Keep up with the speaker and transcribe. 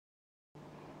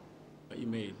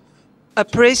A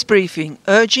press briefing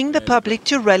urging the public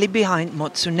to rally behind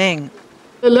Motsoeneng.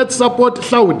 Let's support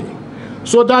Hlaudi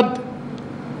so that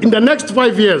in the next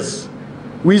 5 years,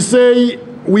 we say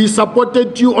we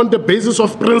supported you on the basis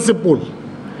of principle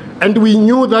and we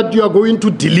knew that you are going to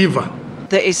deliver.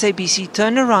 The SABC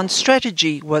turnaround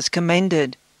strategy was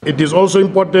commended. It is also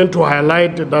important to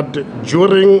highlight that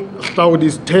during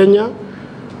Hlaudi's tenure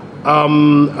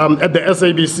at the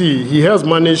SABC, he has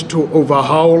managed to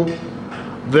overhaul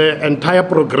the entire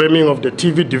programming of the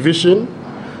TV division,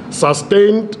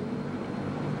 sustained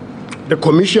the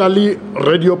commercially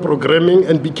radio programming,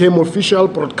 and became official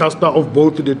broadcaster of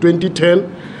both the 2010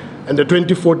 and the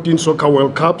 2014 Soccer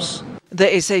World Cups. The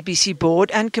SABC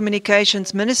board and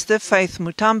Communications Minister Faith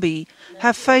Mutambi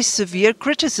have faced severe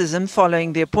criticism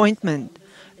following the appointment.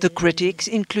 The critics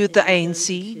include the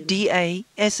ANC, DA,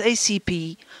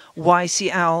 SACP,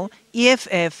 YCL,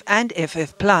 EFF and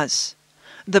FF+.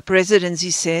 The presidency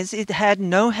says it had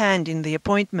no hand in the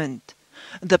appointment.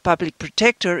 The public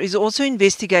protector is also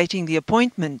investigating the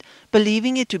appointment,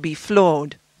 believing it to be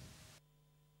flawed.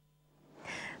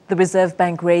 The Reserve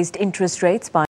Bank raised interest rates by